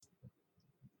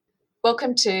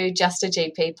Welcome to Just a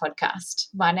GP podcast.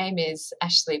 My name is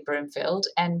Ashley Broomfield,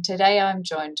 and today I'm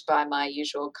joined by my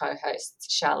usual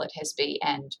co-hosts, Charlotte Hesby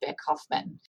and Beck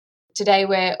Hoffman. Today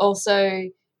we're also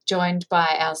joined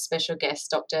by our special guest,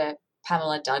 Dr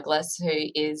Pamela Douglas, who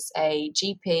is a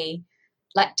GP,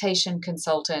 lactation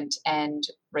consultant and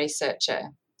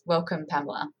researcher. Welcome,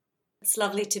 Pamela. It's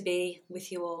lovely to be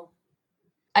with you all.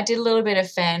 I did a little bit of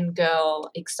fangirl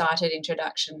excited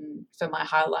introduction for my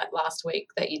highlight last week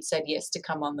that you'd said yes to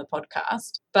come on the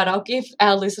podcast. But I'll give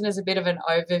our listeners a bit of an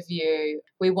overview.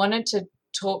 We wanted to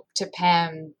talk to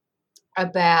Pam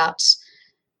about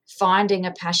finding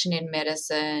a passion in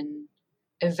medicine,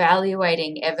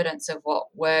 evaluating evidence of what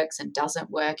works and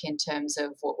doesn't work in terms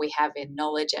of what we have in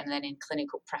knowledge and then in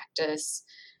clinical practice,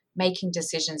 making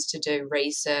decisions to do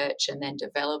research and then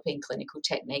developing clinical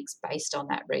techniques based on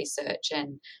that research,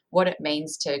 and what it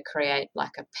means to create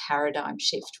like a paradigm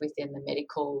shift within the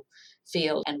medical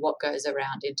field and what goes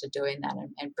around into doing that,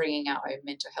 and bringing our own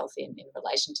mental health in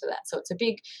relation to that. So it's a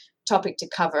big topic to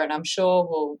cover, and I'm sure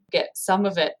we'll get some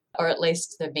of it, or at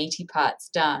least the meaty parts,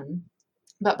 done.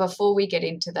 But before we get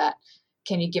into that,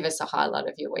 can you give us a highlight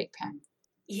of your week, Pam?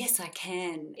 Yes, I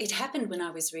can. It happened when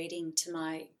I was reading to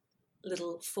my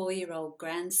little 4-year-old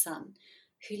grandson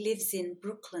who lives in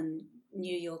Brooklyn,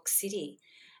 New York City.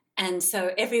 And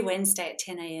so every Wednesday at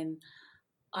 10 a.m.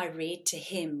 I read to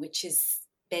him, which is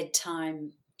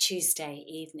bedtime Tuesday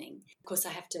evening. Of course, I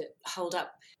have to hold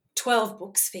up 12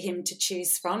 books for him to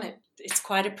choose from. It's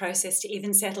quite a process to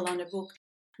even settle on a book.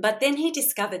 But then he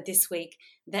discovered this week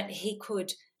that he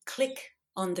could click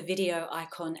on the video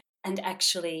icon and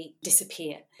actually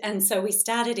disappear. And so we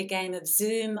started a game of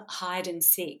Zoom hide and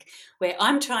seek, where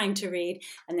I'm trying to read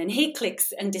and then he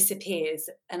clicks and disappears,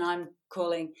 and I'm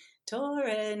calling,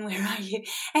 Torin, where are you?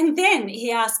 And then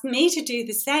he asked me to do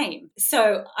the same.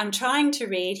 So I'm trying to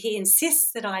read. He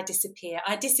insists that I disappear.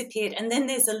 I disappeared. And then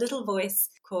there's a little voice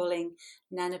calling,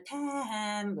 Nana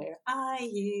Pam, where are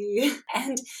you?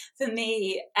 And for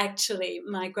me, actually,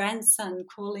 my grandson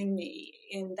calling me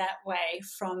in that way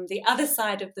from the other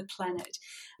side of the planet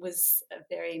was a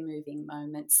very moving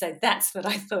moment. So that's what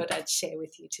I thought I'd share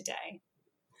with you today.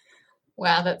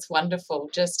 Wow, that's wonderful.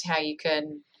 Just how you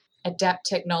can adapt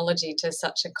technology to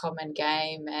such a common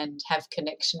game and have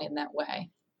connection in that way.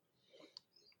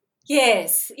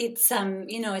 Yes, it's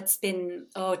it's been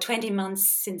 20 months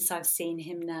since I've seen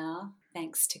him now,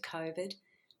 thanks to COVID.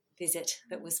 Visit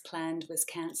that was planned was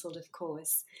cancelled, of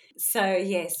course. So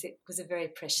yes, it was a very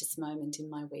precious moment in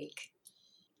my week.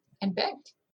 And Beck?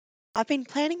 I've been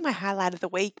planning my highlight of the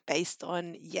week based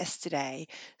on yesterday.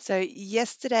 So,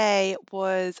 yesterday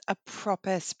was a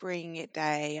proper spring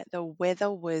day. The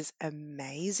weather was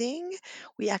amazing.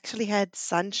 We actually had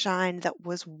sunshine that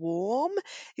was warm.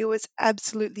 It was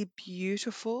absolutely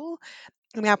beautiful.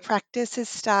 And our practice has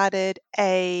started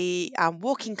a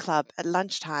walking club at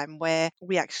lunchtime, where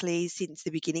we actually, since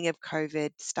the beginning of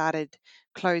COVID, started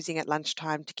closing at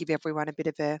lunchtime to give everyone a bit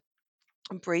of a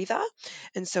breather.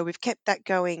 And so we've kept that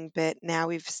going, but now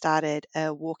we've started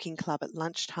a walking club at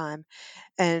lunchtime.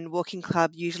 And walking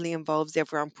club usually involves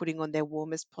everyone putting on their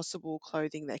warmest possible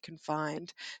clothing they can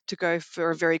find to go for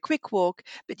a very quick walk.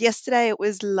 But yesterday it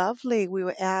was lovely. We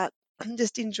were out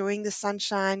just enjoying the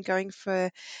sunshine, going for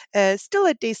still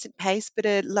a decent pace, but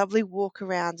a lovely walk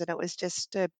around. And it was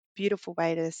just a beautiful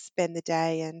way to spend the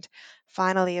day, and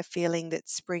finally a feeling that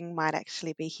spring might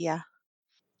actually be here.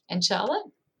 And Charlotte?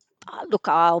 Look,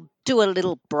 I'll do a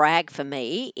little brag for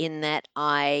me in that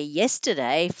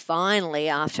yesterday, finally,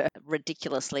 after a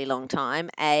ridiculously long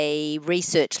time, a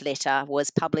research letter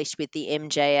was published with the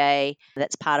MJA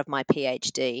that's part of my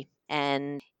PhD.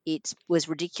 And it was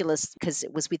ridiculous because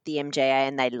it was with the MJA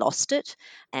and they lost it.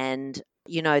 And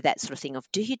that sort of thing of,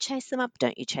 do you chase them up?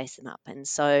 Don't you chase them up? And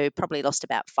so probably lost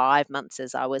about 5 months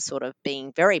as I was sort of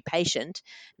being very patient.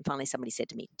 And finally somebody said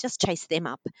to me, just chase them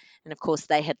up. And of course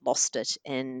they had lost it.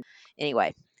 And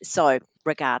anyway, so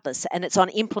regardless, and it's on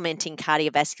implementing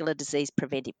cardiovascular disease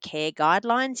preventive care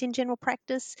guidelines in general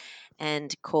practice,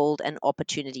 and called an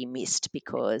opportunity missed,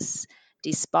 because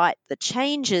despite the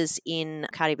changes in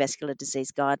cardiovascular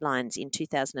disease guidelines in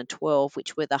 2012,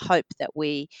 which were the hope that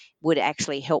we would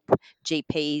actually help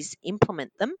GPs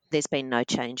implement them, there's been no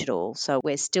change at all. So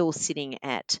we're still sitting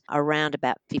at around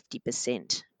about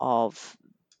 50% of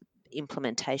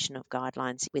implementation of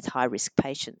guidelines with high-risk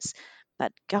patients.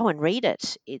 But go and read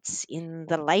it. It's in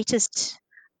the latest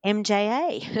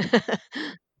MJA.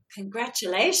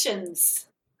 Congratulations.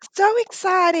 So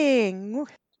exciting.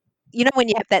 When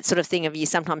you have that sort of thing of, you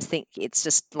sometimes think it's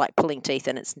just like pulling teeth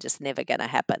and it's just never going to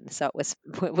happen. So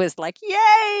it was like,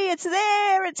 yay, it's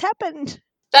there, it's happened.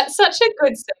 That's such a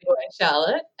good segue,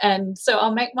 Charlotte. And so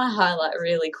I'll make my highlight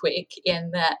really quick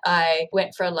in that I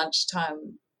went for a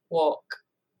lunchtime walk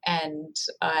and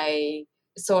I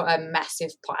saw a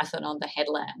massive python on the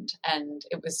headland, and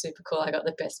it was super cool. I got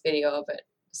the best video of it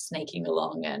sneaking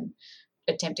along and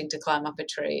attempting to climb up a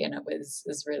tree, and it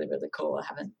was really, really cool. I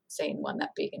haven't seen one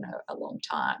that big in a long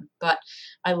time. But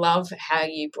I love how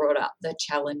you brought up the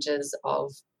challenges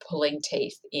of pulling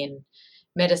teeth in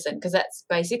medicine, because that's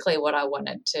basically what I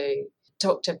wanted to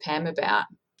talk to Pam about.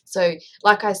 So,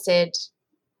 like I said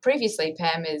previously,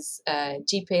 Pam is a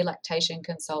GP lactation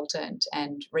consultant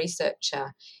and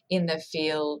researcher in the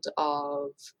field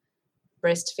of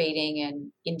breastfeeding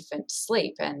and infant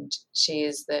sleep, and she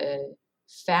is the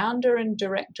founder and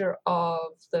director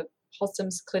of the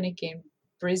Possums Clinic in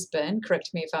Brisbane,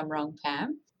 correct me if I'm wrong,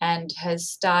 Pam, and has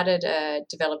started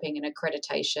developing an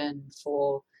accreditation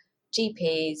for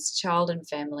GPs, child and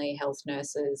family health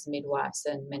nurses, midwives,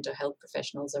 and mental health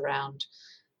professionals around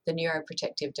the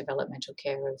neuroprotective developmental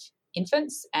care of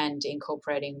infants, and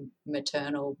incorporating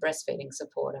maternal breastfeeding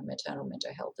support and maternal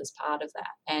mental health as part of that.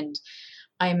 And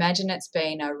I imagine it's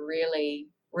been a really,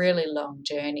 really long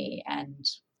journey. And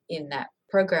in that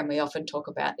program, we often talk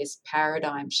about this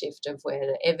paradigm shift of where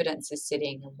the evidence is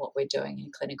sitting and what we're doing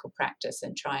in clinical practice,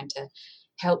 and trying to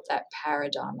help that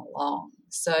paradigm along.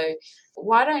 So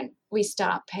why don't we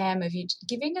start, Pam, of you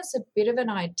giving us a bit of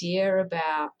an idea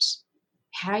about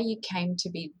how you came to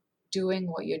be doing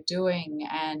what you're doing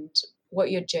and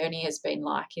what your journey has been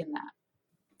like in that.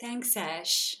 Thanks,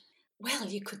 Ash. Well,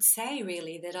 you could say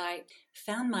really that I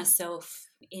found myself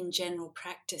in general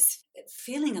practice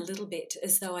feeling a little bit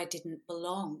as though I didn't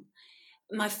belong.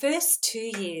 My first 2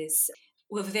 years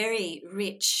were very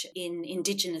rich in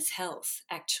Indigenous health,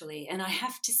 actually. And I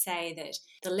have to say that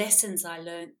the lessons I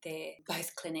learnt there,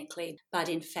 both clinically, but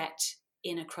in fact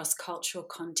in a cross-cultural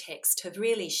context, have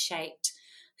really shaped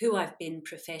who I've been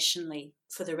professionally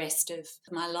for the rest of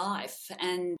my life.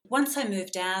 And once I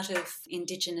moved out of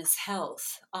Indigenous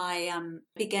health, I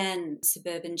began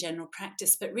suburban general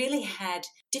practice, but really had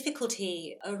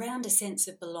difficulty around a sense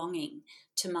of belonging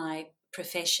to my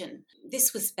profession.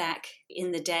 This was back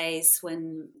in the days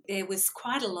when there was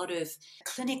quite a lot of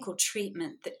clinical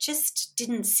treatment that just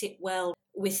didn't sit well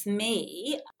with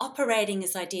me, operating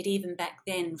as I did even back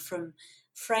then from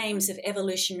frames of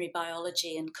evolutionary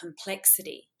biology and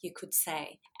complexity, you could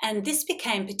say. And this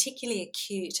became particularly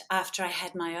acute after I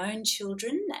had my own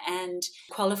children and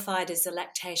qualified as a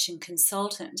lactation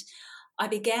consultant. I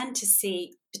began to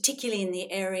see, particularly in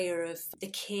the area of the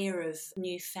care of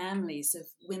new families, of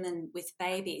women with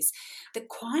babies, that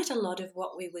quite a lot of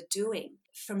what we were doing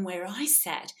from where I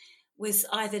sat was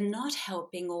either not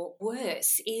helping or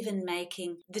worse, even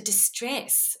making the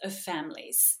distress of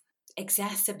families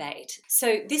exacerbate.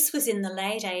 So this was in the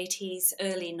late 80s,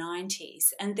 early 90s,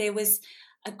 and there was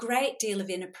a great deal of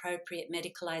inappropriate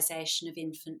medicalisation of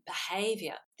infant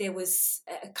behaviour. There was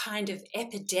a kind of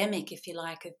epidemic, if you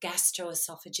like, of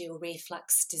gastroesophageal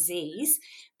reflux disease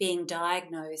being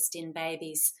diagnosed in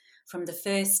babies from the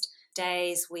first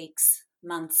days, weeks,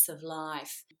 months of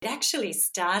life. It actually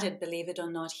started, believe it or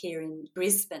not, here in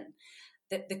Brisbane,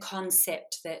 that the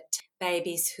concept that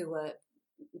babies who were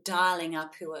dialing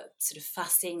up, who were sort of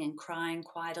fussing and crying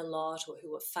quite a lot, or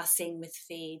who were fussing with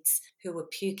feeds, who were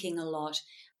puking a lot,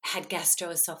 had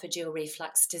gastroesophageal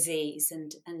reflux disease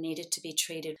and needed to be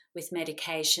treated with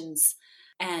medications,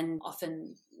 and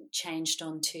often changed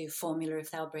onto formula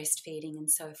if they were breastfeeding and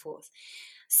so forth.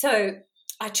 So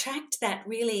I tracked that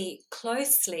really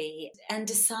closely and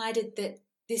decided that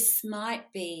this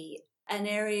might be an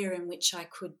area in which I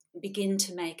could begin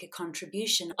to make a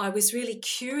contribution. I was really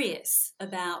curious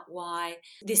about why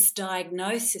this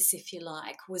diagnosis, if you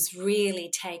like, was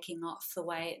really taking off the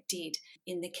way it did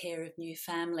in the care of new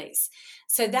families.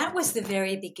 So that was the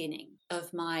very beginning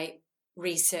of my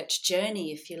research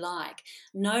journey, if you like,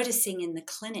 noticing in the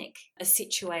clinic a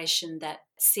situation that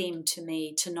seemed to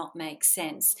me to not make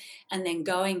sense, and then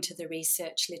going to the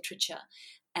research literature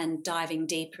and diving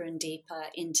deeper and deeper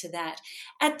into that,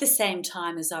 at the same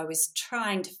time as I was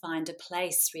trying to find a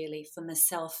place really for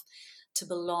myself to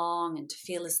belong and to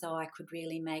feel as though I could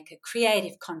really make a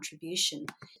creative contribution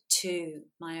to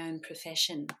my own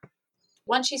profession.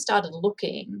 Once you started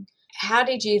looking, how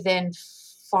did you then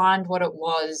find what it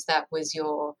was that was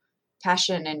your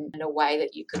passion and a way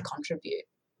that you could contribute?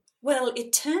 Well,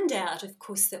 it turned out, of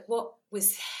course, that what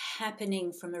was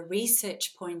happening from a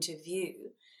research point of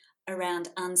view around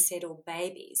unsettled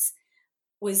babies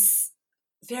was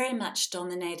very much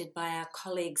dominated by our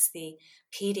colleagues, the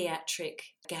paediatric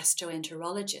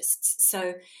gastroenterologists.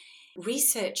 So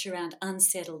research around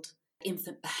unsettled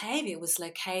infant behaviour was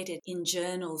located in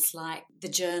journals like the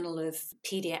Journal of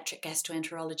Paediatric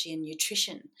Gastroenterology and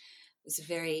Nutrition. It was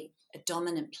a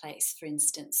dominant place, for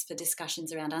instance, for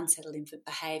discussions around unsettled infant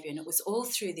behaviour, and it was all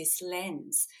through this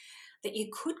lens that you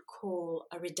could call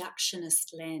a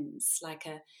reductionist lens, like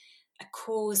a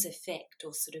cause effect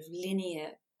or sort of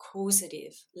linear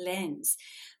causative lens.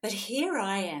 But here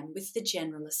I am with the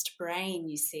generalist brain,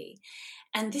 you see.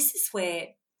 And this is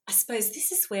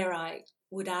where I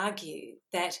would argue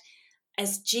that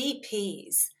as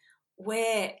GPs,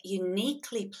 we're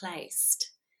uniquely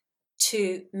placed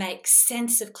to make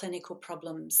sense of clinical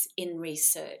problems in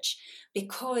research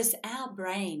because our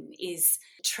brain is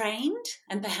trained,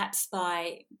 and perhaps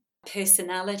by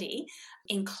personality,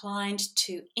 inclined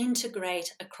to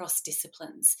integrate across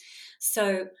disciplines.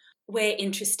 So we're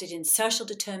interested in social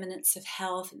determinants of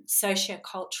health and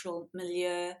sociocultural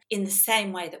milieu in the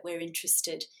same way that we're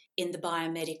interested in the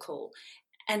biomedical.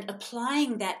 And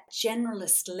applying that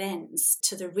generalist lens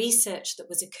to the research that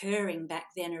was occurring back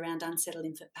then around unsettled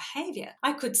infant behaviour,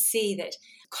 I could see that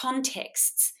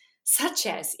contexts such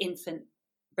as infant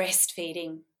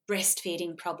breastfeeding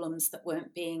problems that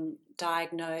weren't being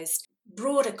diagnosed,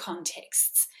 broader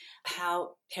contexts,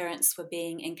 how parents were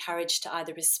being encouraged to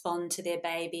either respond to their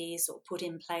babies or put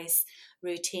in place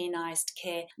routinized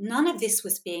care. None of this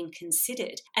was being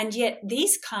considered. And yet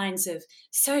these kinds of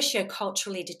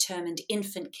socio-culturally determined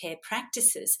infant care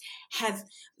practices have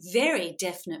very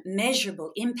definite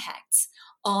measurable impacts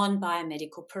on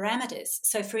biomedical parameters.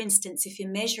 So for instance, if you're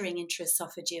measuring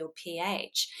intraesophageal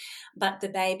pH, but the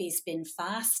baby's been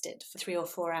fasted for 3 or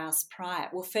 4 hours prior,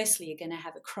 well, firstly, you're going to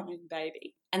have a crying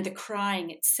baby. And the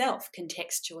crying itself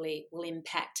contextually will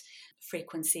impact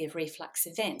frequency of reflux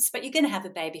events. But you're going to have a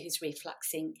baby who's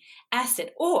refluxing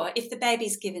acid. Or if the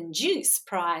baby's given juice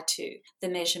prior to the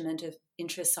measurement of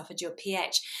intraesophageal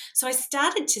pH. So I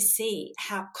started to see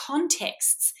how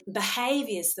contexts,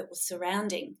 behaviours that were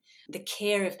surrounding the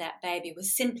care of that baby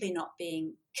was simply not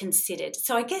being considered.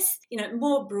 So I guess,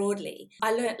 more broadly,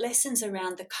 I learnt lessons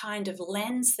around the kind of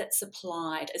lens that's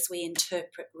applied as we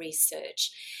interpret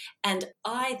research. And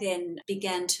I then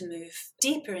began to move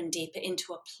deeper and deeper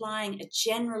into applying a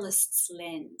generalist's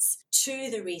lens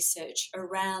to the research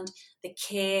around the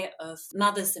care of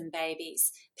mothers and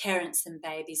babies, parents and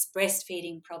babies,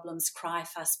 breastfeeding problems, cry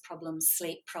fuss problems,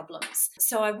 sleep problems.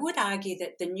 So I would argue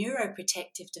that the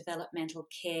neuroprotective developmental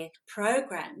care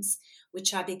programs,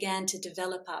 which I began to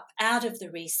develop up out of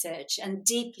the research and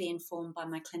deeply informed by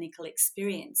my clinical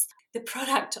experience, the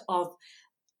product of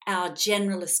our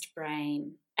generalist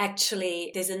brain.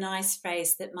 Actually, there's a nice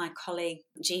phrase that my colleague,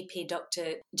 GP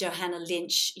Dr. Johanna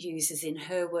Lynch, uses in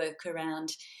her work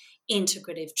around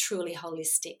integrative, truly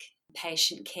holistic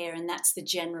patient care, and that's the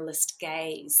generalist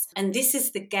gaze. And this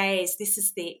is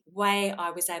the way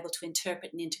I was able to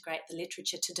interpret and integrate the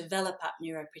literature to develop up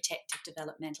neuroprotective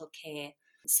developmental care.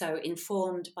 So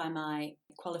informed by my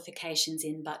qualifications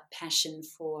in but passion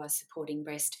for supporting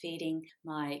breastfeeding,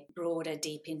 my broader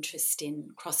deep interest in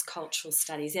cross-cultural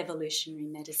studies, evolutionary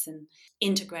medicine,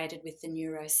 integrated with the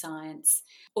neuroscience,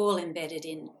 all embedded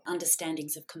in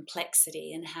understandings of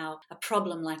complexity and how a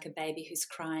problem like a baby who's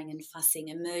crying and fussing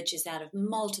emerges out of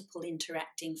multiple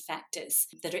interacting factors,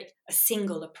 that a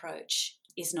single approach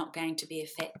is not going to be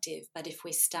effective. But if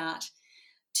we start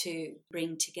to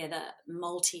bring together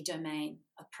multi-domain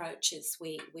approaches,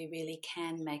 we really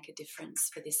can make a difference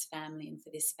for this family and for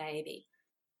this baby.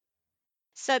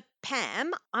 So,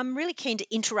 Pam, I'm really keen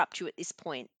to interrupt you at this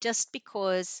point, just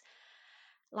because,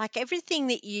 like everything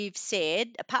that you've said,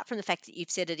 apart from the fact that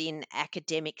you've said it in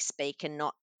academic speak and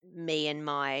not me and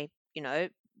my,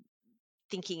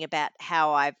 thinking about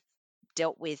how I've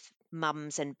dealt with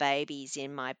mums and babies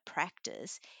in my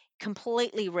practice,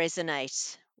 completely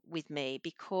resonates with me,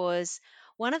 because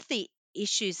one of the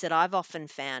issues that I've often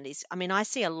found is, I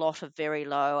see a lot of very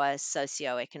lower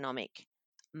socioeconomic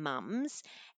mums,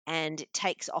 and it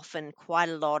takes often quite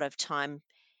a lot of time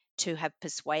to have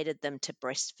persuaded them to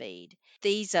breastfeed.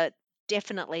 These are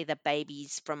definitely the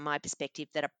babies, from my perspective,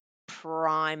 that are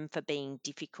prime for being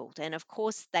difficult. And of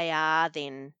course, they are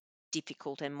then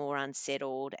difficult and more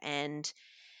unsettled, and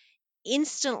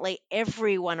instantly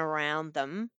everyone around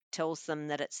them tells them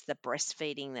that it's the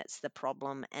breastfeeding that's the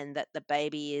problem and that the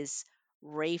baby is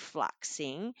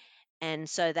refluxing. And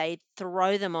so they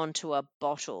throw them onto a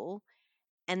bottle,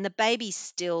 and the baby's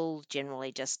still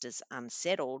generally just as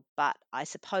unsettled. But I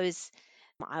suppose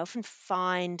I often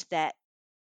find that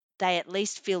they at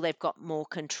least feel they've got more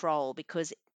control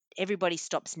because everybody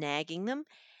stops nagging them.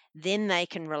 then they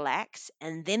can relax,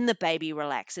 and then the baby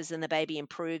relaxes and the baby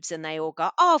improves, and they all go,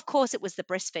 oh, of course it was the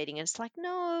breastfeeding. And it's like,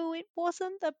 no, it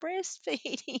wasn't the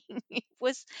breastfeeding. It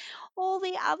was all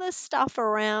the other stuff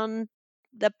around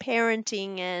the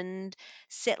parenting and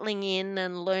settling in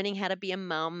and learning how to be a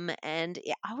mum. And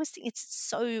I was thinking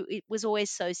it was always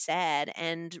so sad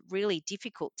and really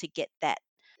difficult to get that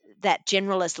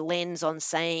generalist lens on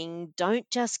saying, don't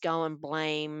just go and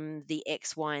blame the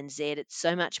X, Y, and Z. It's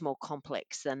so much more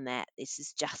complex than that. This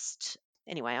is just,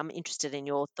 anyway, I'm interested in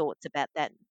your thoughts about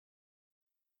that.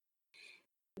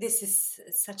 This is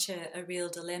such a real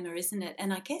dilemma, isn't it?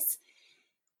 And I guess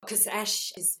because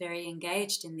Ash is very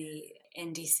engaged in the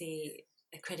NDC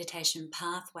accreditation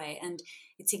pathway, and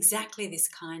it's exactly this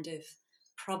kind of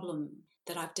problem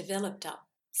that I've developed up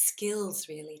skills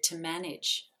really to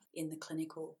manage in the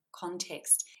clinical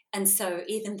context. And so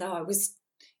even though I was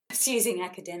using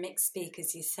academic speak,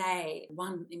 as you say,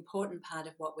 one important part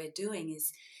of what we're doing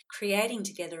is creating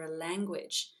together a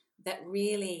language that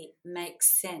really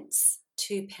makes sense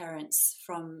to parents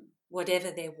from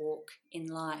whatever their walk in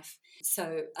life.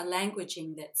 So a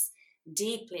languaging that's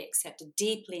deeply accepted,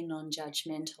 deeply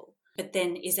non-judgmental, but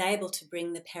then is able to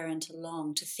bring the parent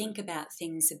along to think about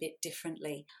things a bit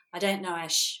differently. I don't know,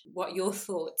 Ash, what your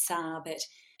thoughts are, but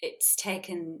it's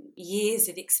taken years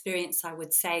of experience, I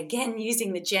would say, again,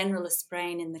 using the generalist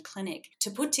brain in the clinic to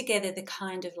put together the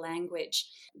kind of language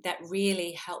that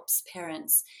really helps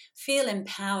parents feel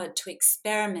empowered to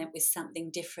experiment with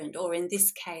something different, or in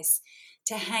this case,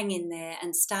 to hang in there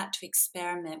and start to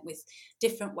experiment with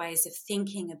different ways of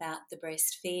thinking about the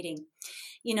breastfeeding.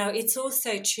 You know, it's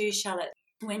also true, Charlotte,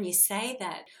 when you say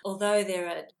that, although there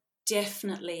are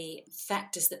definitely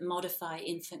factors that modify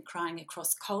infant crying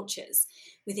across cultures,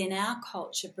 within our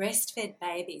culture, breastfed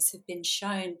babies have been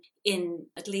shown in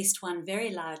at least one very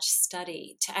large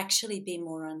study to actually be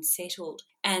more unsettled.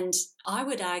 And I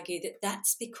would argue that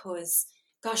that's because,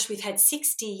 gosh, we've had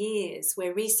 60 years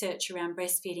where research around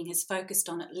breastfeeding has focused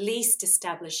on at least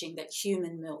establishing that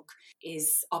human milk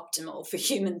is optimal for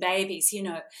human babies, you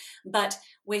know, but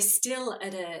we're still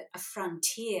at a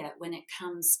frontier when it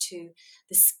comes to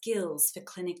the skills for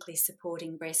clinically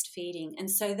supporting breastfeeding.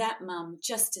 And so that mum,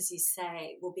 just as you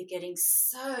say, will be getting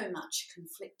so much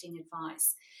conflicting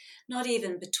advice, not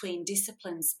even between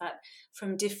disciplines, but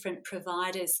from different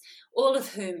providers, all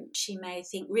of whom she may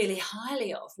think really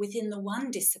highly of within the one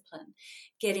discipline,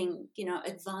 getting, you know,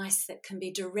 advice that can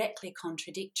be directly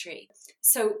contradictory.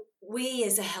 So we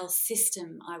as a health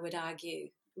system, I would argue,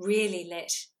 really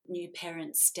let new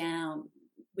parents down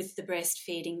with the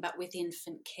breastfeeding, but with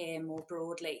infant care more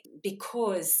broadly,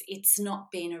 because it's not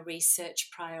been a research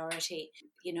priority,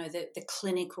 you know, the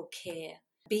clinical care.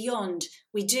 Beyond,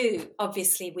 we do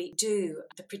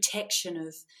the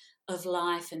protection of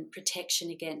life and protection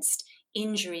against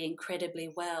injury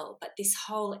incredibly well, but this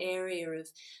whole area of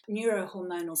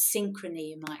neurohormonal synchrony,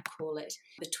 you might call it,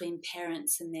 between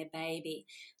parents and their baby.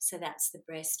 So that's the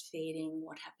breastfeeding,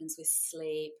 what happens with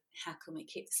sleep, how can we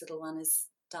keep this little one as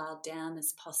dialed down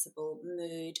as possible,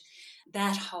 mood,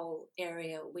 that whole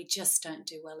area we just don't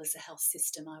do well as a health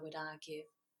system, I would argue.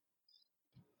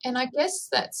 And I guess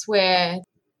that's where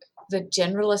the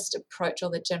generalist approach or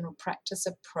the general practice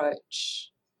approach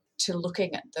to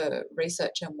looking at the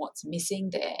research and what's missing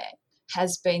there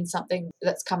has been something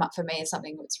that's come up for me as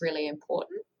something that's really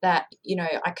important. That, you know,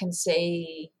 I can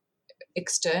see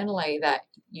externally that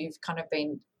you've kind of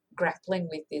been grappling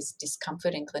with this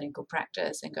discomfort in clinical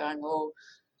practice and going, well,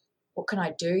 what can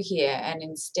I do here? And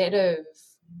instead of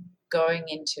going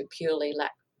into purely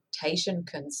lactation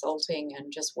consulting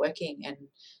and just working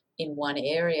in one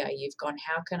area, you've gone,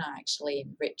 how can I actually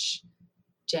enrich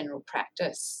general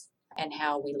practice and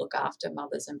how we look after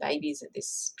mothers and babies at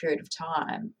this period of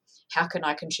time? How can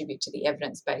I contribute to the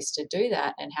evidence base to do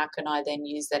that? And how can I then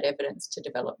use that evidence to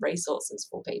develop resources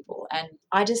for people? And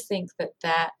I just think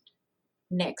that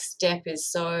next step is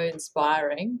so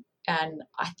inspiring. And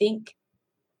I think,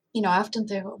 you know, I often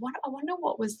think, I wonder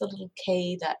what was the little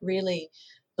key that really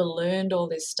ballooned all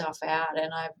this stuff out.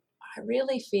 And I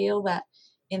really feel that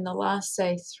in the last,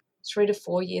 say, 3 to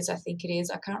 4 years, I think it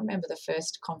is, I can't remember the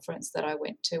first conference that I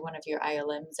went to one of your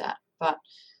ALMs at, but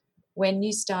when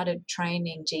you started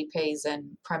training GPs,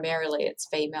 and primarily it's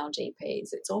female GPs,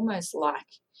 it's almost like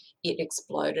it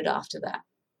exploded after that.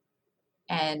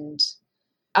 And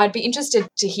I'd be interested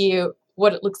to hear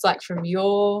what it looks like from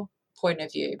your point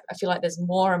of view. I feel like there's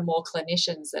more and more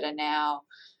clinicians that are now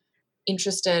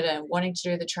interested and wanting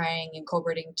to do the training,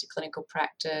 incorporating to clinical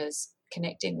practice,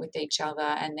 connecting with each other,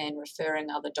 and then referring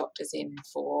other doctors in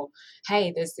for,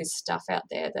 hey, there's this stuff out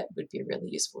there that would be really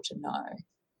useful to know.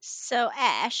 So,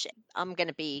 Ash, I'm going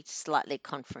to be slightly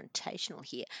confrontational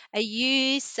here. Are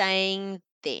you saying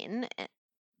then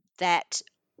that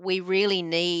we really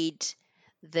need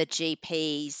the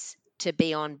GPs to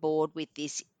be on board with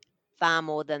this far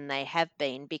more than they have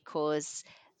been, because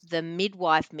the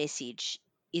midwife message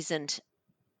isn't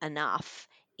enough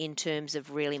in terms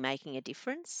of really making a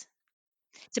difference?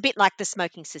 It's a bit like the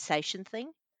smoking cessation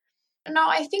thing. No,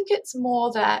 I think it's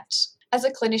more that as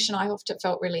a clinician, I often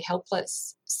felt really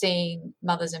helpless seeing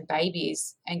mothers and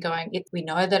babies and going, we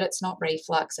know that it's not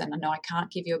reflux, and I know I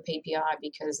can't give you a PPI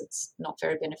because it's not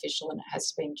very beneficial and it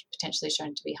has been potentially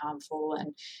shown to be harmful.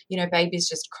 And, babies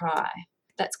just cry.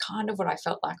 That's kind of what I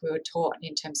felt like we were taught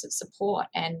in terms of support.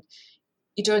 And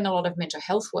you're doing a lot of mental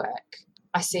health work.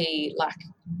 I see, like,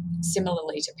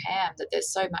 similarly to Pam, that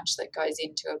there's so much that goes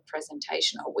into a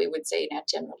presentation, or we would see in our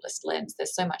generalist lens,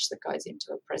 there's so much that goes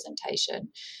into a presentation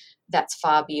that's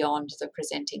far beyond the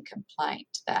presenting complaint,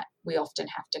 that we often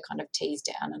have to kind of tease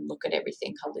down and look at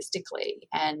everything holistically.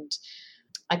 And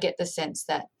I get the sense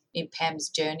that in Pam's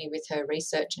journey with her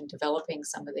research and developing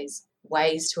some of these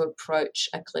ways to approach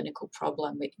a clinical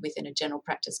problem within a general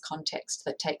practice context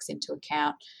that takes into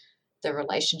account the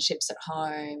relationships at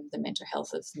home, the mental health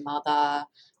of the mother,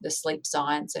 the sleep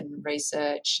science and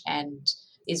research, and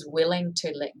is willing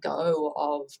to let go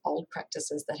of old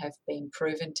practices that have been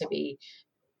proven to be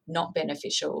not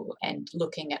beneficial and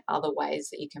looking at other ways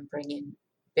that you can bring in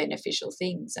beneficial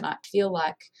things. And I feel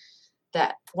like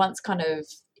that once kind of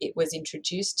it was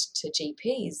introduced to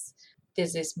GPs,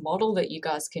 there's this model that you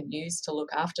guys can use to look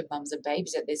after mums and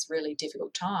babies at this really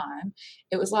difficult time.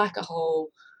 It was like a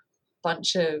whole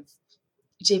bunch of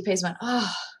GPs went,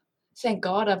 thank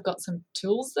God I've got some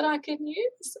tools that I can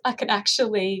use. I can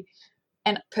actually,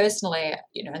 and personally,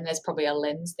 and there's probably a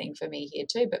lens thing for me here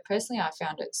too, but personally I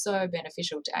found it so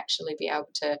beneficial to actually be able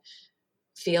to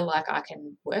feel like I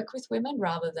can work with women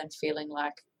rather than feeling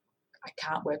like I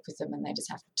can't work with them and they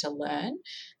just have to learn.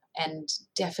 And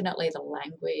definitely the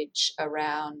language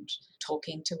around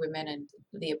talking to women and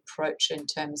the approach in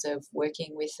terms of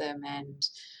working with them and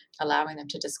allowing them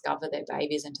to discover their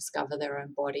babies and discover their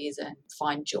own bodies and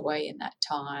find joy in that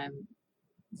time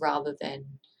rather than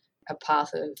a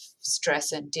path of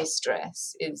stress and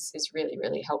distress is really,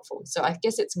 really helpful. So I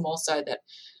guess it's more so that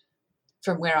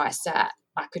from where I sat,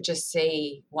 I could just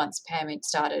see once Pam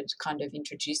started kind of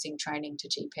introducing training to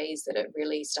GPs that it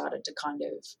really started to kind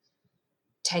of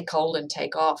take hold and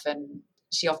take off. And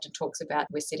she often talks about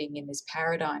we're sitting in this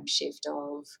paradigm shift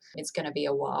of it's going to be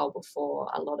a while before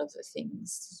a lot of the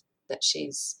things that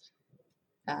she's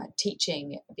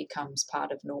teaching becomes part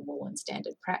of normal and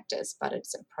standard practice, but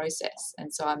it's a process.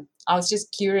 And so I was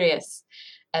just curious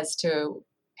as to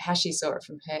how she saw it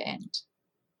from her end.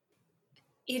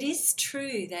 It is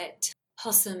true that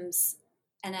possums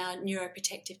and our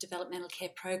neuroprotective developmental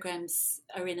care programs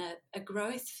are in a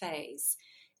growth phase.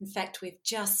 In fact, we've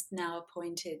just now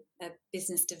appointed a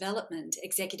business development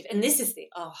executive. And this is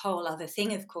a whole other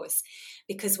thing, of course,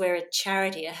 because we're a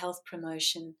charity, a health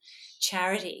promotion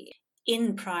charity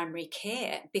in primary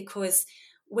care. Because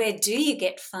where do you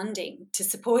get funding to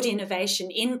support innovation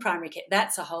in primary care?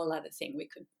 That's a whole other thing we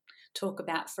could talk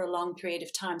about for a long period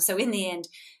of time. So in the end,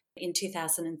 in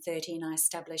 2013, I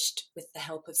established, with the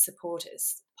help of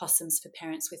supporters, Possums for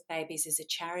Parents with Babies as a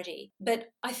charity.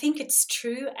 But I think it's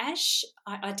true, Ash.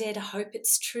 I dare to hope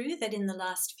it's true that in the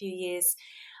last few years,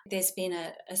 there's been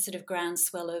a sort of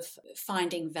groundswell of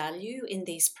finding value in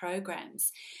these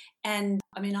programs. And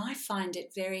I mean, I find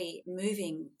it very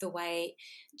moving the way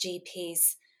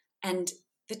GPs, and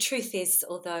the truth is,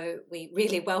 although we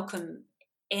really welcome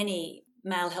any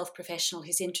male health professional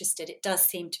who's interested, it does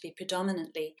seem to be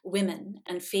predominantly women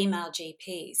and female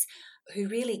GPs who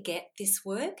really get this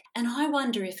work. And I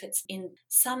wonder if it's in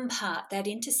some part that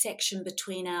intersection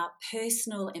between our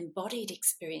personal embodied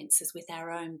experiences with our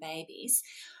own babies,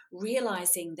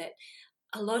 realising that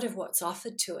a lot of what's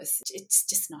offered to us, it's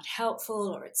just not helpful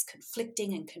or it's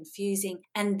conflicting and confusing,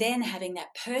 and then having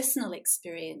that personal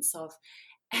experience of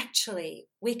actually,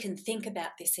 we can think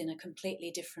about this in a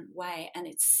completely different way and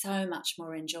it's so much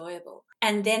more enjoyable.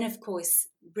 And then, of course,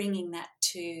 bringing that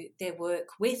to their work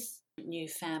with new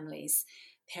families,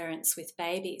 parents with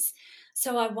babies.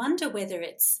 So I wonder whether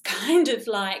it's kind of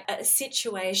like a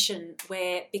situation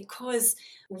where, because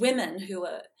women who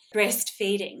are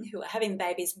breastfeeding, who are having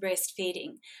babies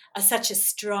breastfeeding, are such a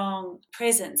strong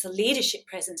presence, a leadership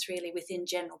presence really within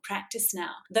general practice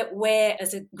now, that we're,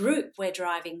 as a group, we're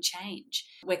driving change.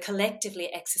 We're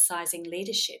collectively exercising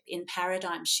leadership in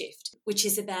paradigm shift, which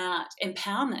is about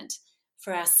empowerment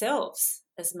for ourselves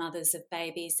as mothers of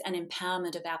babies and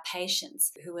empowerment of our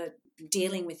patients who are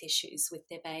dealing with issues with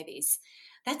their babies.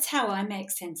 That's how I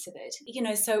make sense of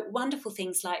it. So wonderful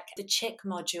things like the check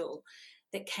module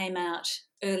that came out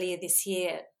earlier this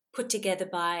year, put together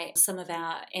by some of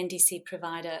our NDC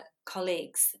provider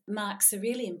colleagues, marks a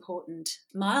really important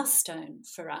milestone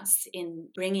for us in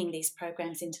bringing these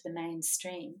programs into the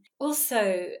mainstream.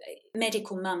 Also,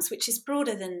 medical mums, which is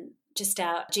broader than just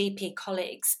our GP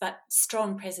colleagues, but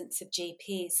strong presence of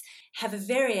GPs, have a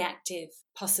very active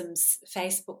Possums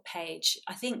Facebook page.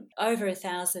 I think over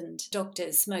 1,000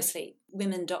 doctors, mostly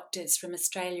women doctors from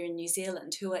Australia and New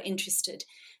Zealand, who are interested,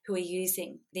 who are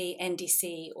using the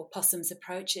NDC or Possums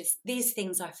approaches. These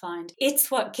things I find, it's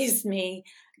what gives me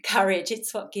courage,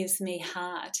 it's what gives me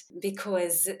heart,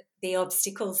 because the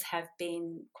obstacles have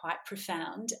been quite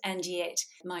profound, and yet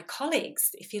my colleagues,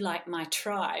 if you like, my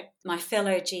tribe, my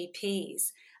fellow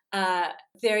GPs, are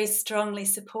very strongly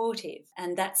supportive,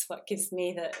 and that's what gives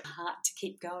me the heart to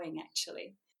keep going,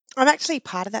 actually. I'm actually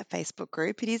part of that Facebook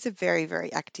group. It is a very,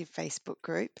 very active Facebook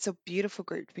group. It's a beautiful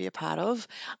group to be a part of.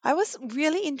 I was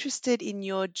really interested in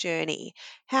your journey,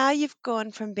 how you've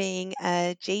gone from being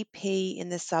a GP in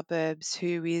the suburbs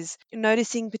who is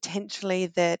noticing potentially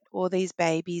that all these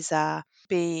babies are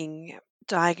being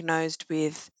diagnosed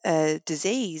with a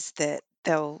disease that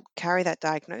they'll carry that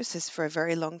diagnosis for a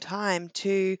very long time,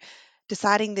 to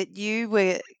deciding that you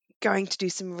were going to do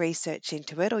some research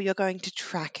into it, or you're going to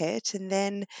track it, and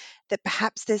then that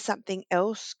perhaps there's something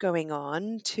else going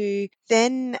on, to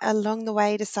then along the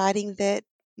way deciding that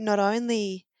not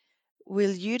only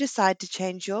will you decide to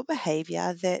change your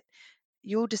behavior, that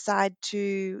you'll decide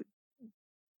to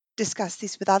discuss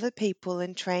this with other people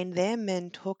and train them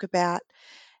and talk about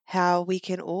how we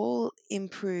can all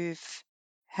improve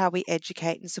how we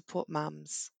educate and support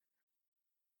mums.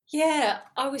 Yeah,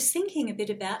 I was thinking a bit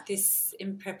about this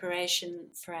in preparation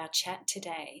for our chat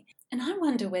today, and I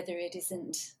wonder whether it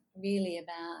isn't really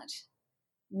about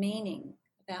meaning,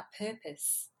 about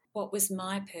purpose. What was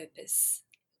my purpose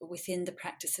within the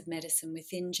practice of medicine,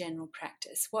 within general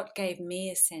practice? What gave me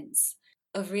a sense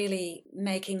of really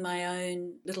making my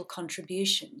own little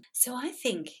contribution? So I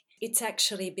think it's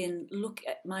actually been look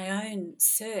at my own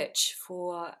search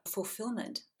for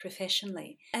fulfillment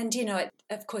professionally. And,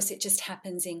 of course, it just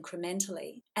happens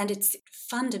incrementally. And it's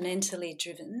fundamentally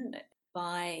driven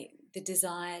by the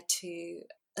desire to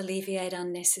alleviate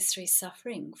unnecessary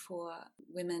suffering for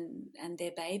women and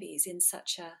their babies in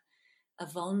such a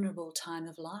vulnerable time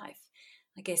of life.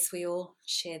 I guess we all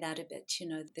share that a bit,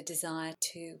 the desire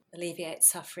to alleviate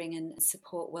suffering and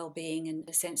support well-being and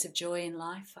a sense of joy in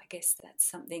life. I guess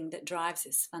that's something that drives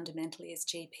us fundamentally as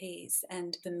GPs.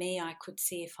 And for me, I could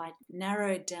see if I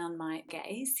narrowed down my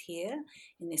gaze here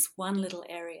in this one little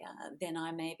area, then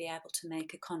I may be able to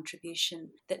make a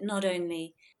contribution that not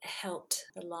only helped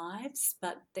the lives,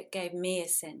 but that gave me a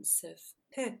sense of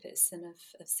purpose and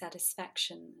of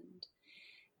satisfaction.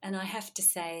 And I have to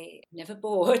say, never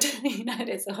bored.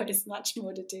 There's always much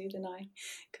more to do than I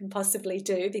can possibly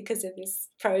do because of this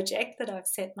project that I've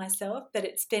set myself. But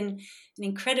it's been an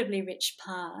incredibly rich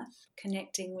path,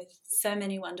 connecting with so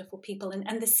many wonderful people,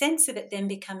 and the sense of it then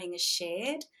becoming a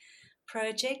shared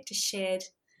project, a shared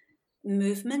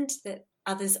movement, that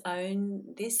others own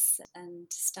this and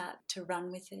start to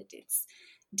run with it. It's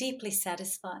deeply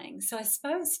satisfying. So I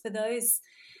suppose for those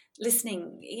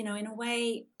listening, in a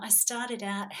way, I started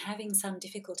out having some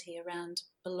difficulty around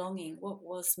belonging. What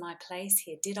was my place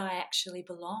here? Did I actually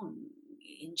belong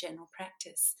in general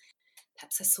practice?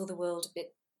 Perhaps I saw the world a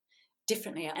bit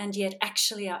differently. And yet,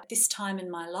 actually, at this time in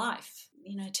my life,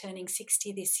 turning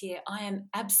 60 this year, I am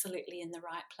absolutely in the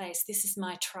right place. This is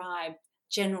my tribe,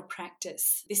 general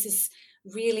practice. This is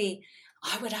really,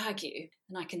 I would argue,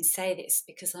 and I can say this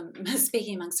because I'm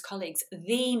speaking amongst colleagues,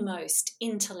 the most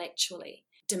intellectually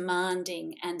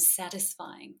demanding and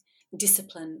satisfying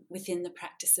discipline within the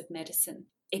practice of medicine,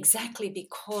 exactly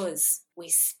because we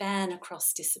span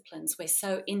across disciplines. We're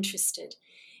so interested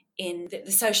in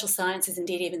the social sciences,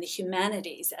 indeed even the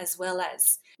humanities, as well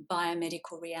as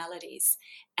biomedical realities.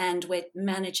 And we're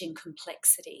managing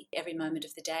complexity every moment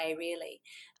of the day, really.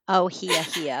 Oh,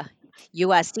 here.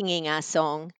 You are singing our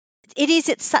song.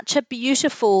 It's such a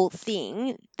beautiful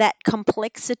thing, that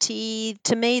complexity.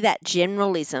 To me, that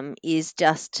generalism is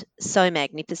just so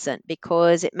magnificent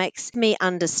because it makes me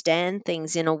understand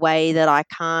things in a way that I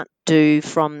can't do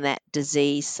from that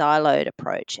disease siloed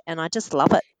approach. And I just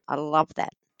love it. I love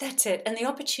that. That's it. And the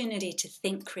opportunity to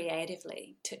think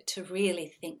creatively, to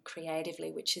really think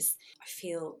creatively, which is, I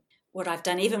feel, what I've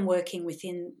done, even working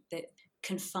within the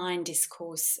confined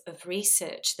discourse of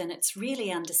research, then it's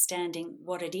really understanding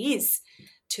what it is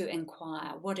to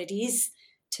inquire, what it is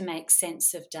to make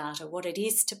sense of data, what it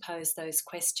is to pose those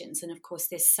questions. And of course,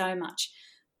 there's so much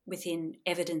within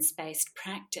evidence-based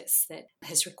practice that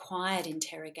has required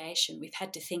interrogation, we've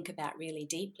had to think about really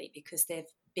deeply, because there have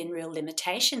been real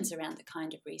limitations around the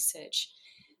kind of research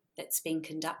that's been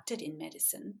conducted in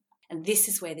medicine. And this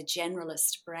is where the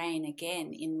generalist brain,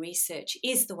 again, in research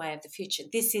is the way of the future.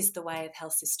 This is the way of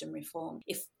health system reform.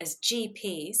 If, as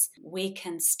GPs, we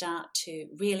can start to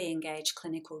really engage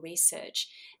clinical research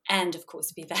and, of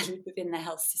course, be valued within the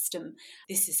health system,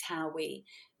 this is how we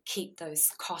keep those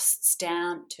costs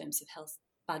down in terms of health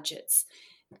budgets.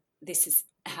 This is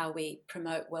how we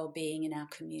promote well-being in our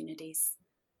communities.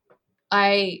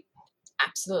 I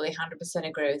absolutely 100%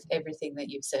 agree with everything that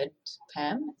you've said,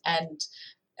 Pam. And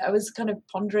I was kind of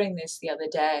pondering this the other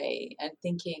day and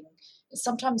thinking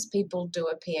sometimes people do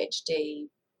a PhD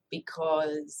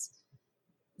because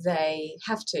they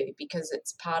have to, because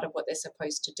it's part of what they're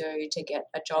supposed to do to get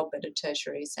a job at a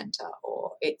tertiary centre,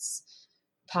 or it's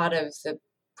part of the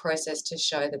process to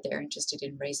show that they're interested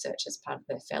in research as part of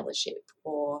their fellowship,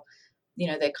 or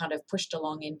they're kind of pushed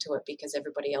along into it because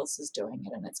everybody else is doing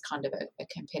it and it's kind of a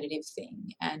competitive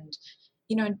thing. And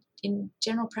in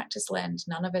general practice land,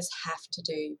 none of us have to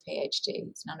do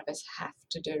PhDs, none of us have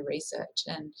to do research.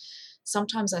 And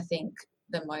sometimes I think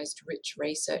the most rich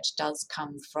research does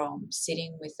come from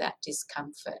sitting with that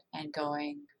discomfort and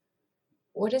going,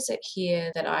 what is it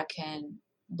here that I can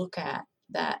look at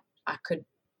that I could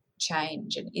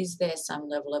change? And is there some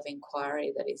level of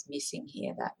inquiry that is missing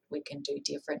here that we can do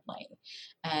differently?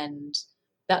 And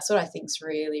that's what I think is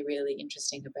really, really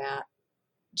interesting about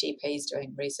GPs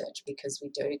doing research, because we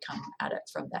do come at it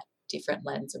from that different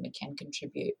lens and we can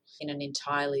contribute in an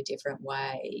entirely different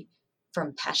way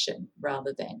from passion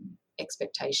rather than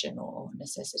expectation or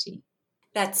necessity.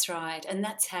 That's right. And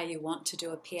that's how you want to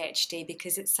do a PhD,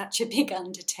 because it's such a big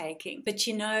undertaking. But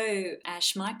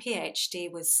Ash, my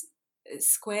PhD was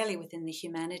squarely within the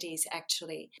humanities,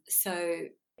 actually. So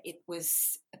it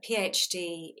was a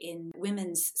PhD in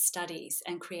women's studies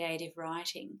and creative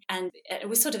writing. And it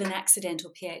was sort of an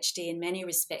accidental PhD in many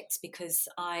respects, because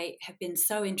I have been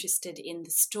so interested in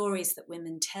the stories that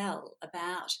women tell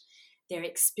about their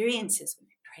experiences when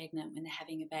they're pregnant, when they're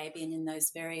having a baby, and in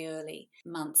those very early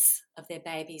months of their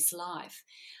baby's life,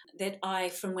 that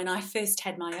from when I first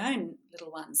had my own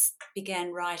little ones,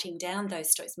 began writing down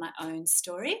those stories, my own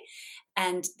story,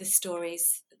 and the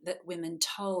stories that women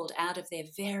told out of their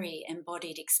very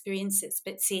embodied experiences.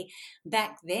 But see,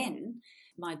 back then,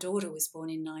 my daughter was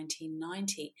born in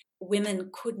 1990,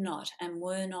 women could not and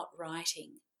were not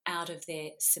writing out of their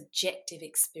subjective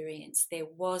experience. There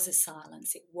was a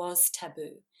silence, it was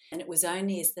taboo. And it was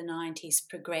only as the 90s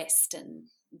progressed and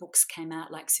books came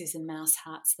out like Susan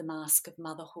Mousehart's The Mask of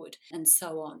Motherhood and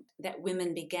so on, that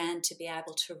women began to be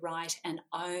able to write and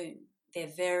own their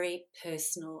very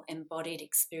personal embodied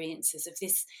experiences of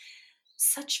this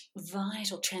such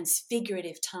vital,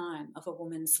 transfigurative time of a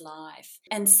woman's life.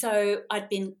 And so I'd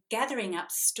been gathering up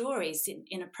stories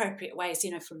in appropriate ways,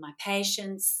 from my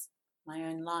patients, my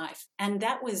own life. And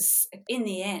that was, in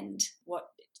the end, what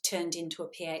turned into a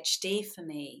PhD for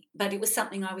me. But it was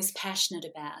something I was passionate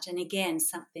about. And again,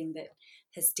 something that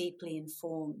has deeply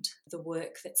informed the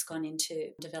work that's gone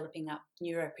into developing up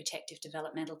neuroprotective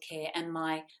developmental care and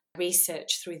my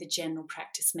research through the general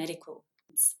practice medical.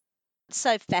 It's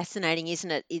so fascinating,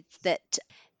 isn't it? It's that,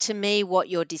 to me, what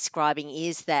you're describing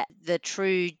is that the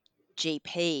true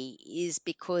GP is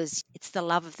because it's the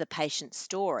love of the patient's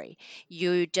story.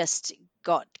 You just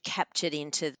got captured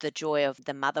into the joy of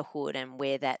the motherhood and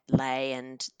where that lay,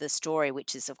 and the story,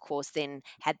 which is, of course, then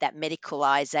had that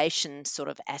medicalization sort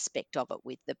of aspect of it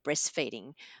with the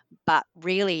breastfeeding. But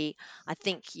really, I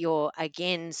think you're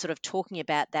again sort of talking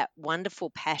about that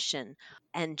wonderful passion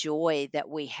and joy that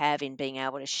we have in being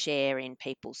able to share in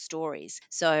people's stories.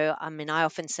 So, I mean, I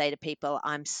often say to people,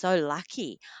 I'm so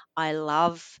lucky. I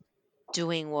love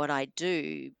doing what I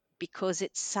do because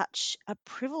it's such a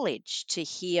privilege to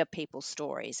hear people's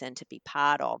stories and to be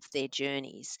part of their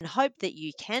journeys, and hope that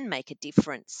you can make a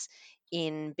difference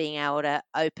in being able to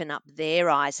open up their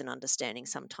eyes and understanding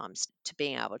sometimes to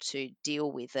being able to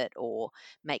deal with it or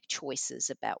make choices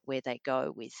about where they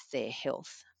go with their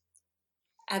health.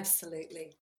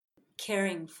 Absolutely.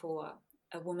 Caring for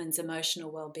a woman's emotional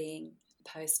well-being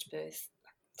post-birth,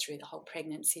 through the whole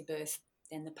pregnancy, birth,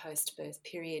 then the post-birth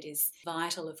period, is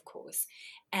vital, of course.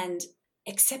 And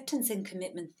acceptance and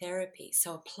commitment therapy,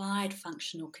 so applied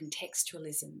functional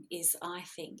contextualism, is, I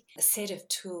think, a set of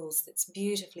tools that's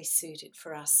beautifully suited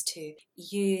for us to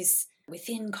use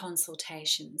within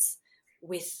consultations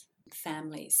with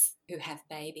families who have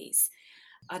babies.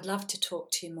 I'd love to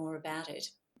talk to you more about it,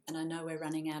 and I know we're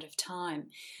running out of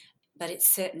time, but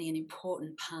it's certainly an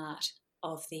important part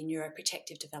of the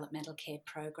neuroprotective developmental care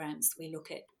programs, we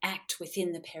look at ACT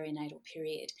within the perinatal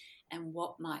period and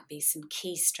what might be some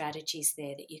key strategies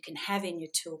there that you can have in your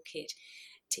toolkit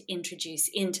to introduce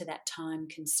into that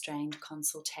time-constrained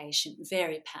consultation.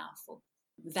 Very powerful,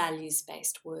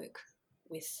 values-based work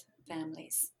with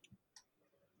families.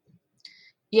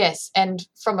 Yes, and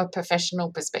from a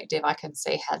professional perspective, I can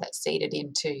see how that's seeded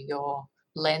into your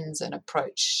lens and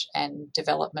approach and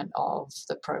development of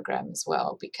the program as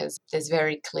well, because there's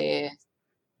very clear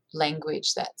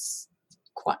language that's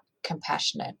quite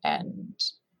compassionate and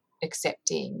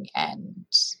accepting, and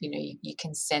you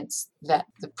can sense that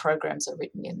the programs are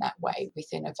written in that way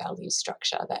within a value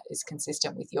structure that is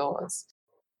consistent with yours.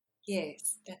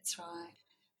 Yes, that's right.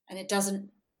 And it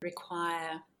doesn't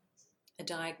require a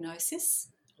diagnosis.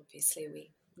 Obviously,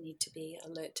 we need to be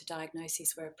alert to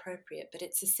diagnoses where appropriate, but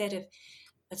it's a set of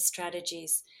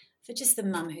strategies for just the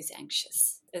mum who's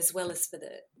anxious, as well as for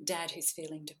the dad who's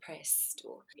feeling depressed.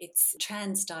 Or it's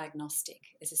trans-diagnostic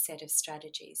as a set of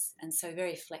strategies, and so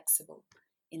very flexible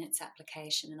in its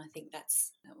application. And I think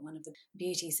that's one of the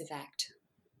beauties of ACT.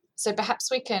 So perhaps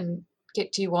we can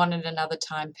get you on at another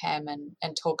time, Pam,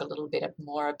 and talk a little bit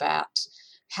more about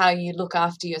how you look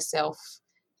after yourself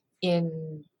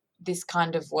in this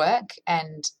kind of work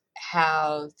and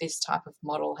how this type of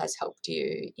model has helped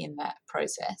you in that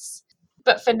process.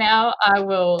 But for now, I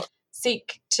will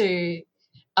seek to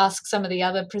ask some of the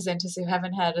other presenters who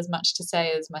haven't had as much to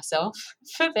say as myself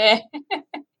for their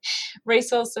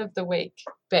resource of the week.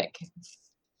 Beck.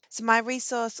 So my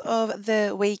resource of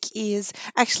the week is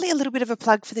actually a little bit of a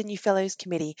plug for the New Fellows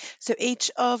Committee. So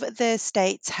each of the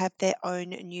states have their own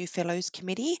New Fellows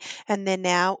Committee, and they're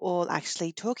now all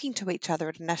actually talking to each other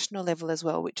at a national level as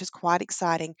well, which is quite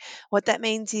exciting. What that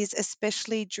means is,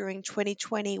 especially during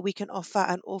 2020, we can offer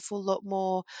an awful lot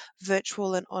more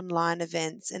virtual and online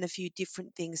events and a few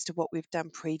different things to what we've done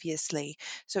previously.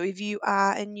 So if you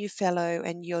are a new fellow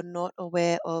and you're not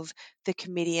aware of the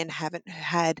committee and haven't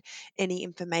had any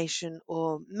information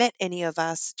or met any of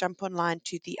us, jump online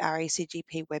to the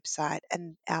RACGP website,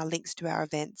 and our links to our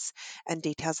events and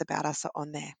details about us are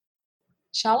on there.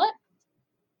 Charlotte?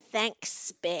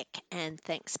 Thanks, Beck, and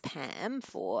thanks, Pam,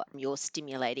 for your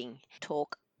stimulating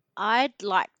talk. I'd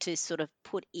like to sort of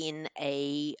put in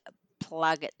a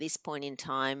plug at this point in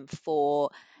time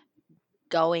for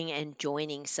going and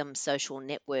joining some social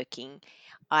networking.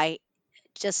 I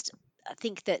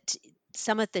think that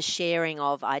some of the sharing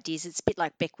of ideas, it's a bit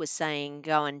like Beck was saying,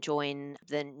 go and join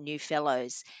the New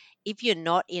Fellows. If you're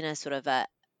not in a sort of a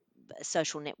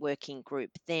social networking group,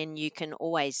 then you can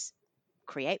always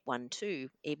create one too,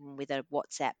 even with a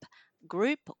WhatsApp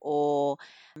group, or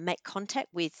make contact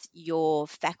with your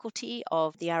faculty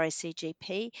of the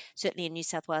RACGP. Certainly in New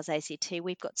South Wales ACT,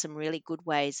 we've got some really good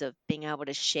ways of being able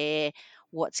to share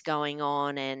what's going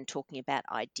on and talking about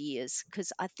ideas.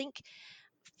 Because I think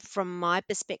from my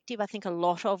perspective, I think a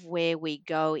lot of where we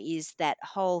go is that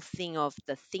whole thing of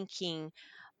the thinking,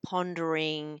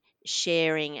 pondering,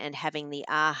 sharing, and having the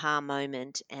aha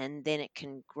moment, and then it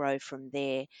can grow from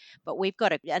there. But we've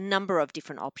got a number of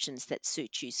different options that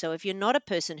suit you. So if you're not a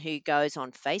person who goes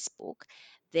on Facebook,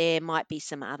 there might be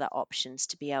some other options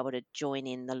to be able to join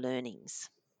in the learnings.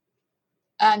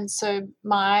 And so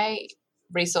my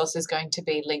resource is going to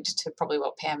be linked to probably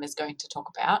what Pam is going to talk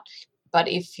about. But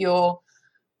if you're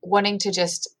wanting to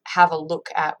just have a look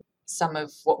at some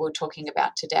of what we're talking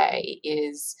about today,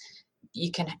 is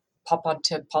you can pop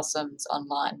onto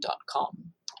possumsonline.com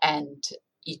and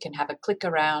you can have a click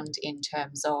around in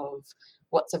terms of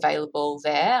what's available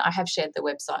there. I have shared the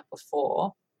website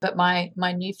before, but my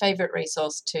new favourite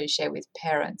resource to share with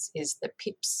parents is the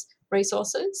PIPS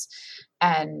resources,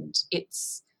 and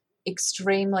it's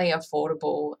extremely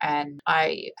affordable, and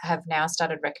I have now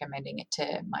started recommending it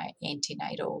to my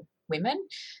antenatal women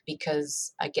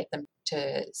because I get them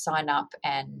to sign up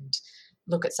and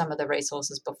look at some of the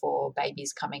resources before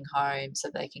baby's coming home so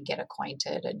they can get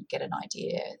acquainted and get an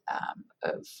idea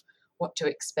of what to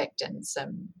expect and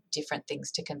some different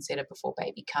things to consider before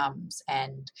baby comes.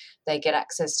 And they get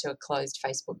access to a closed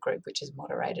Facebook group, which is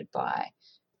moderated by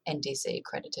NDC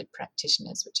accredited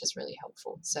practitioners, which is really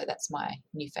helpful. So that's my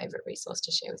new favourite resource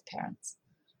to share with parents.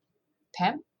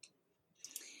 Pam?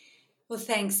 Well,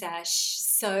 thanks, Ash.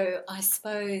 So I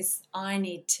suppose I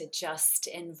need to just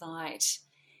invite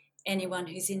anyone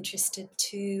who's interested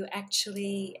to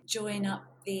actually join up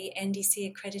the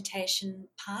NDC accreditation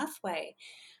pathway.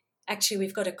 Actually,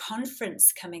 we've got a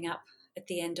conference coming up at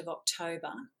the end of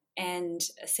October, and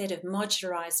a set of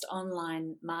modularised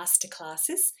online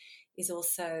masterclasses is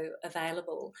also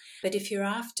available. But if you're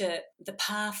after the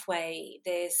pathway,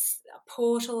 there's a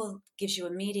portal, gives you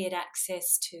immediate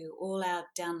access to all our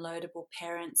downloadable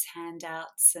parents'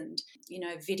 handouts and,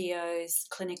 videos,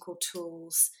 clinical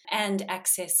tools, and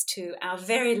access to our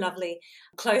very lovely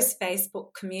close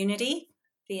Facebook community,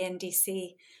 the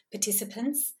MDC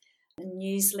participants, a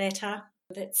newsletter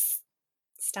that's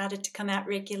started to come out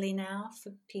regularly now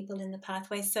for people in the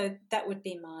pathway. So that would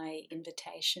be my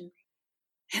invitation.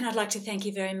 And I'd like to thank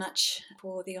you very much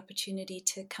for the opportunity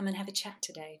to come and have a chat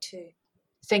today too.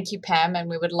 Thank you, Pam, and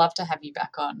we would love to have you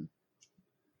back on.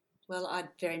 Well, I'd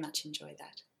very much enjoy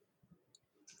that.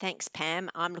 Thanks, Pam.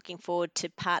 I'm looking forward to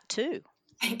part 2.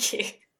 Thank you.